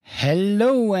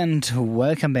Hello and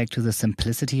welcome back to the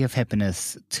Simplicity of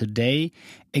Happiness. Today,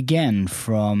 again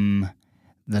from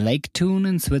the Lake Thun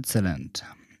in Switzerland.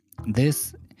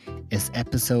 This is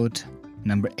episode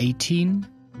number 18.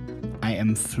 I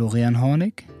am Florian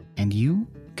Hornig and you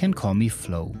can call me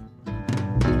Flo.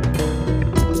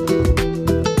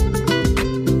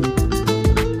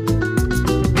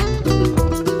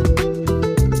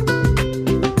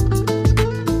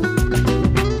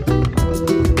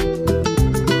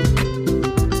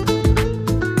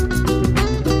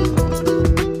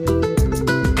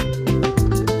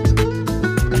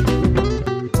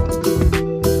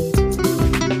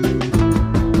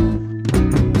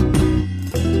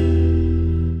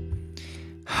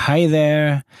 Hi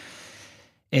there,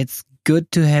 it's good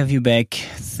to have you back.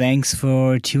 Thanks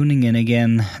for tuning in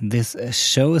again. This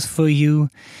show is for you,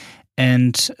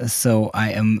 and so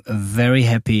I am very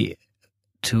happy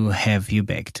to have you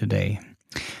back today.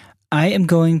 I am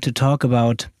going to talk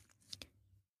about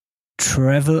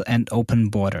travel and open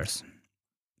borders.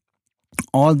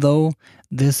 Although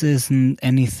this isn't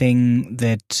anything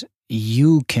that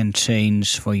you can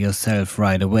change for yourself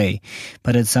right away,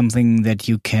 but it's something that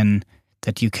you can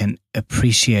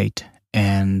appreciate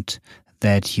and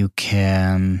that you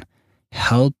can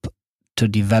help to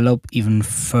develop even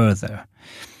further.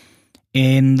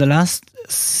 In the last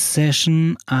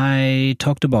session, I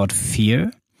talked about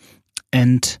fear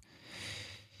and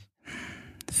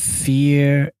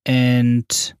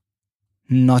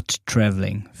not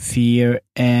traveling, fear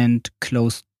and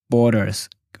closed borders,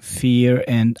 fear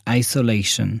and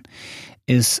isolation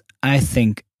is, I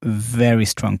think, very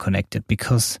strong connected,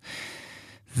 because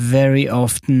very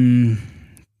often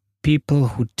people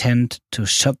who tend to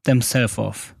shut themselves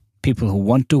off, people who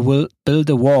want to build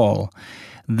a wall,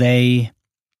 they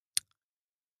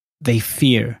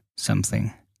fear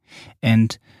something.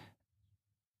 And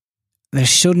there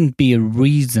shouldn't be a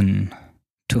reason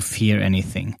to fear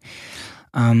anything.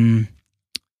 I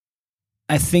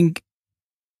think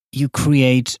you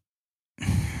create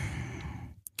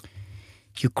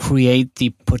the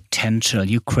potential,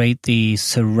 you create the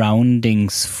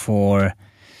surroundings for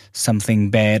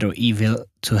something bad or evil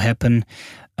to happen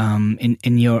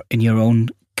in your own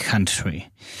country.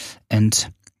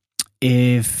 And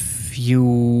if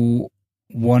you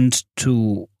want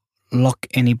to lock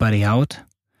anybody out,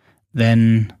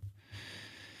 then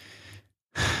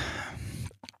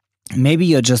maybe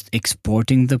you're just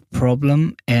exporting the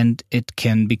problem and it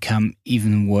can become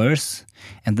even worse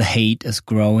and the hate is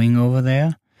growing over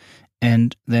there.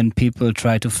 And then people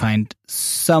try to find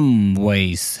some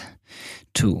ways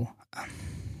to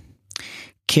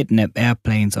kidnap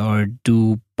airplanes or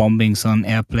do bombings on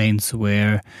airplanes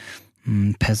where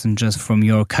passengers from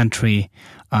your country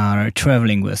are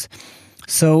traveling with.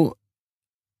 So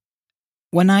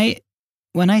when I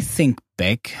think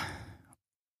back,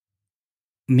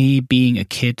 me being a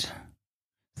kid,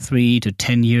 3 to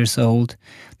 10 years old,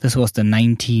 this was the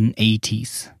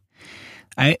 1980s.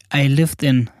 I lived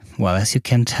in, well, as you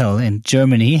can tell, in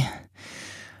Germany.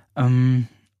 And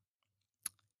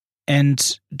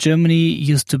Germany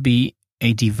used to be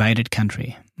a divided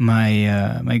country.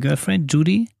 My girlfriend,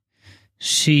 Judy,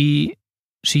 she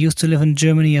used to live in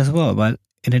Germany as well, but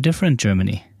in a different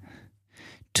Germany.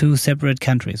 2 separate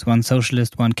countries, one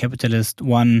socialist, one capitalist,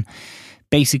 one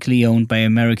basically owned by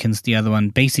Americans, the other one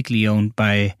basically owned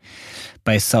by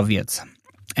Soviets.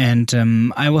 And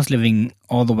I was living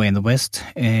all the way in the west,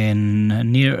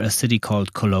 near a city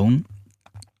called Cologne.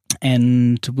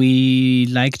 And we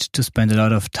liked to spend a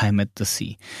lot of time at the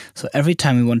sea. So every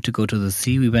time we wanted to go to the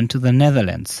sea, we went to the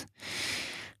Netherlands.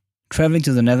 Traveling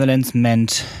to the Netherlands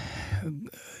meant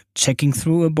checking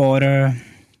through a border,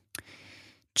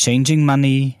 changing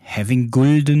money, having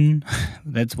gulden.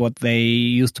 That's what they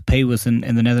used to pay with in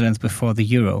the Netherlands before the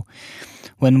euro.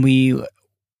 When we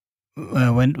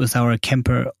went with our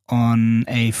camper on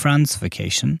a France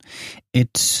vacation,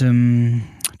 it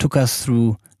took us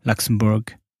through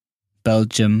Luxembourg,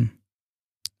 Belgium,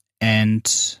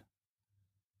 and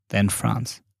then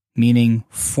France, meaning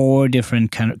 4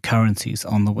 different currencies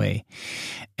on the way.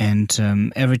 And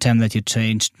every time that you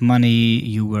changed money,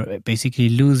 you were basically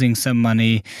losing some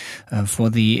money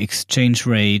for the exchange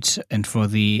rate and for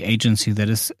the agency that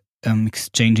is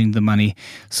exchanging the money.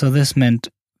 So this meant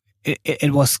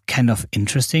it was kind of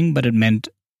interesting, but it meant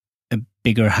a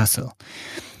bigger hassle.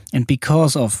 And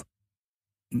because of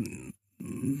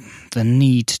the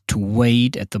need to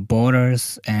wait at the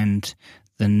borders and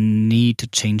the need to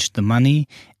change the money,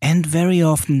 and very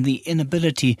often the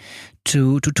inability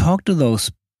to talk to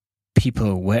those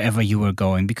people wherever you were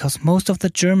going, because most of the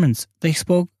Germans, they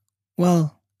spoke,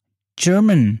 well,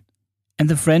 German, and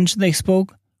the French, they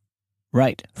spoke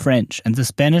Right, French. And the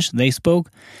Spanish, they spoke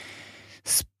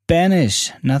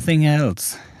Spanish, nothing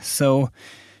else. So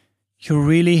you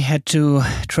really had to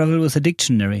travel with a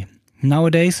dictionary.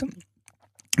 Nowadays,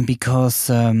 because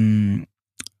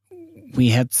we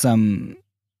had some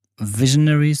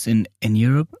visionaries in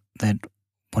Europe that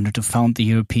wanted to found the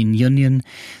European Union.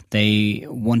 They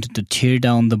wanted to tear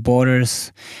down the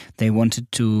borders. They wanted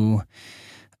to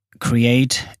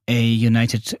create a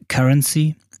united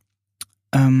currency.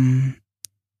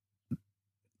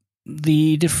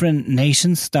 The different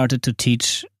nations started to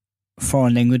teach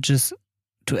foreign languages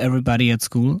to everybody at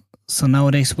school. So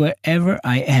nowadays, wherever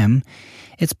I am,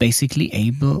 I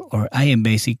am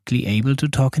basically able to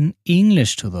talk in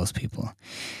English to those people.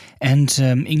 And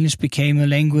English became a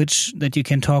language that you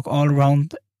can talk all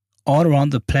around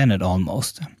the planet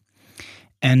almost.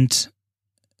 And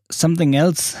something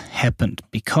else happened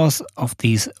because of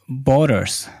these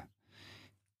borders.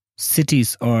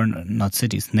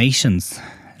 Nations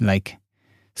like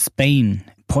Spain,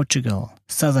 Portugal,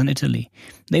 southern Italy,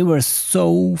 they were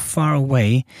so far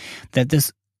away that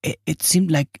it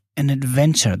seemed like an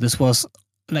adventure. This was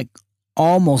like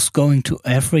almost going to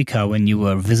Africa when you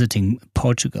were visiting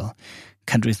Portugal,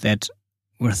 countries that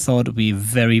were thought to be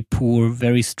very poor,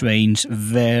 very strange,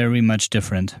 very much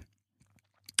different.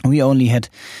 We only had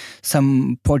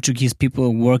some Portuguese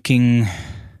people working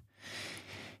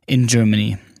in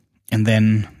Germany and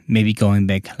then maybe going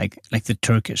back like the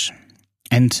Turkish.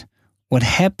 And what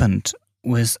happened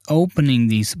with opening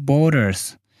these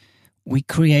borders, we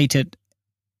created,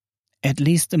 at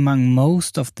least among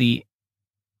most of the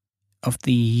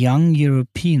young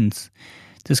Europeans,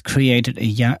 this created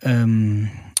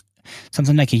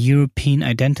something like a European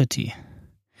identity.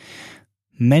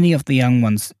 Many of the young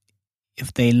ones,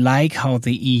 if they like how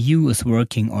the EU is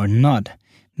working or not,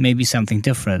 maybe something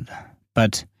different.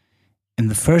 But in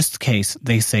the first case,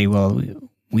 they say, well,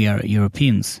 we are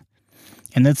Europeans.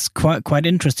 And that's quite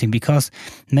interesting, because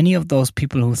many of those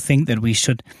people who think that we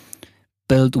should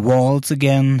build walls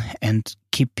again and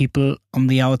keep people on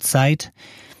the outside,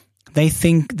 they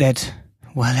think that,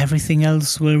 well, everything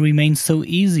else will remain so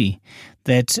easy,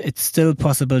 that it's still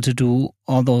possible to do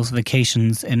all those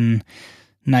vacations in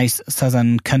nice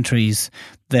southern countries,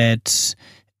 that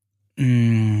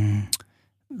the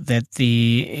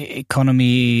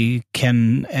economy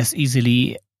can as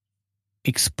easily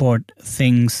export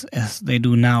things as they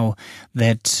do now,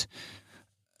 that,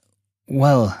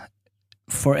 well,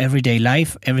 for everyday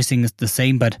life, everything is the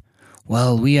same, but,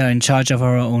 well, we are in charge of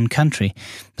our own country.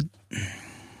 But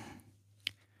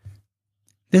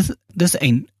this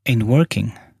ain't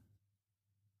working.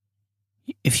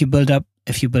 If you build up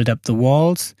the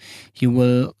walls, you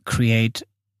will create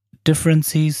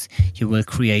differences, you will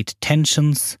create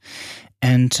tensions,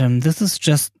 and this is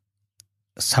just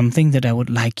something that I would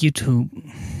like you to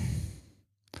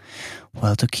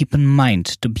keep in mind,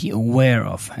 to be aware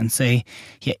of, and say,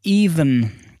 yeah,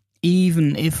 even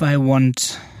if I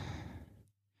want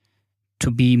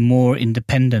to be more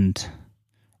independent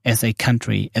as a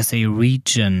country, as a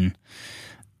region,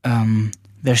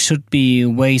 there should be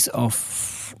ways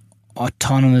of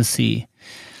autonomy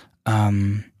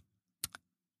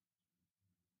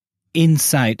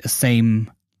inside the same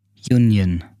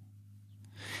union.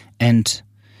 And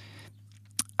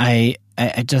I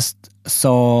just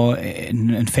saw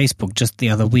in Facebook just the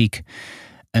other week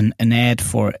an ad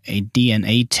for a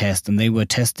DNA test, and they were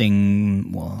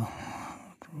testing, well,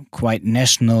 quite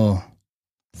national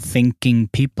thinking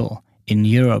people in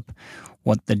Europe,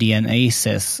 what the DNA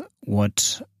says,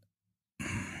 what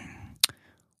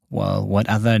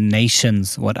other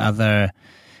nations, what other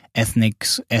ethnic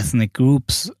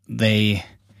groups they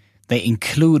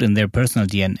include in their personal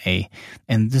DNA.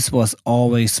 And this was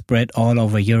always spread all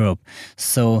over Europe.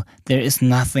 So there is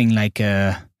nothing like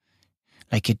a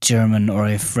German or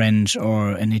a French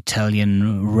or an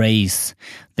Italian race.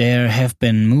 There have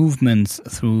been movements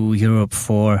through Europe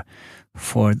for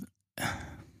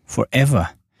forever.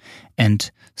 And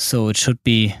so it should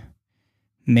be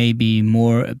maybe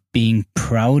more being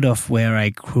proud of where I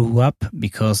grew up,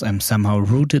 because I'm somehow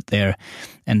rooted there,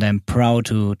 and I'm proud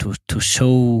to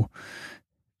show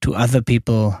to other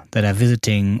people that are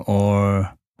visiting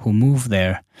or who move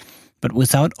there. But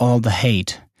without all the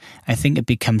hate, I think it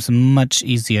becomes much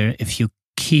easier if you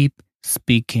keep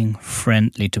speaking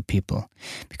friendly to people.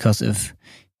 Because if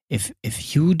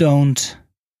you don't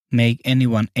make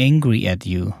anyone angry at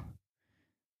you,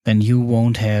 then you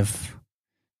won't have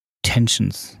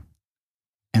tensions,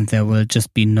 and there will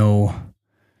just be no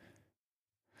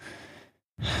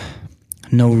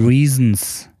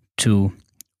reasons to,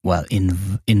 well,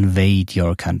 invade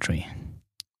your country.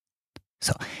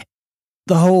 So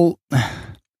the whole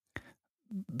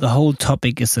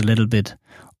topic is a little bit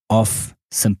off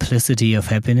simplicity of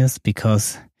happiness,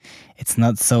 because it's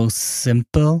not so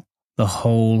simple. The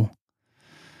whole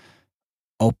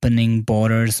opening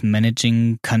borders,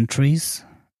 managing countries.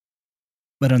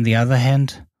 But on the other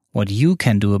hand, what you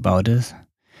can do about it is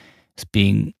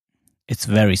it's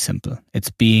very simple.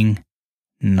 It's being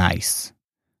nice.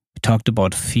 We talked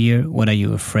about fear. What are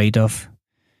you afraid of?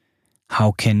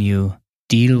 How can you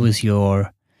deal with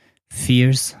your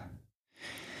fears?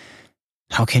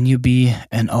 How can you be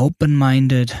an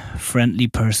open-minded, friendly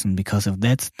person? Because if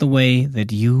that's the way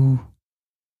that you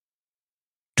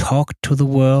talk to the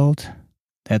world,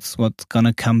 that's what's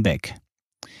gonna come back.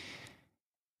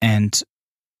 And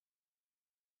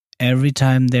every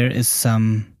time there is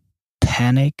some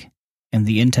panic in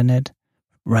the internet,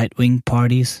 right-wing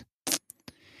parties,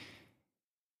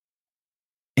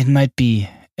 it might be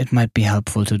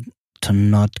helpful to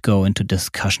not go into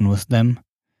discussion with them,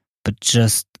 but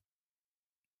just,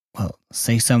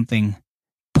 say something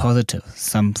positive,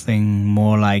 something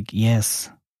more like, yes,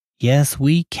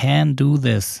 we can do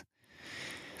this.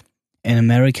 In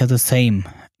America, the same.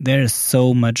 There is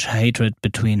so much hatred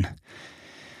between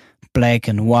black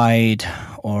and white,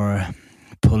 or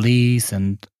police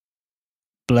and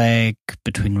black,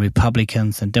 between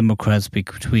Republicans and Democrats,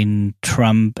 between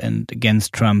Trump and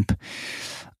against Trump.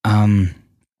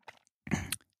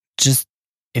 Just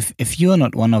if you are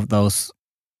not one of those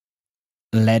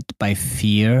led by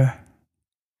fear,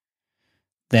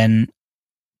 then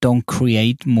don't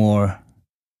create more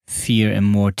fear and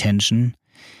more tension,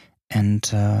 and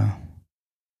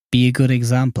be a good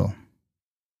example.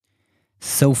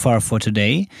 So far for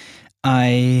today.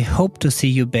 I hope to see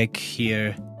you back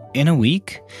here in a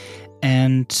week,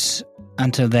 and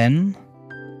until then,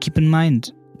 keep in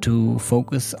mind to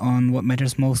focus on what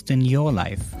matters most in your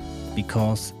life,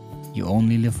 because you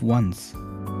only live once.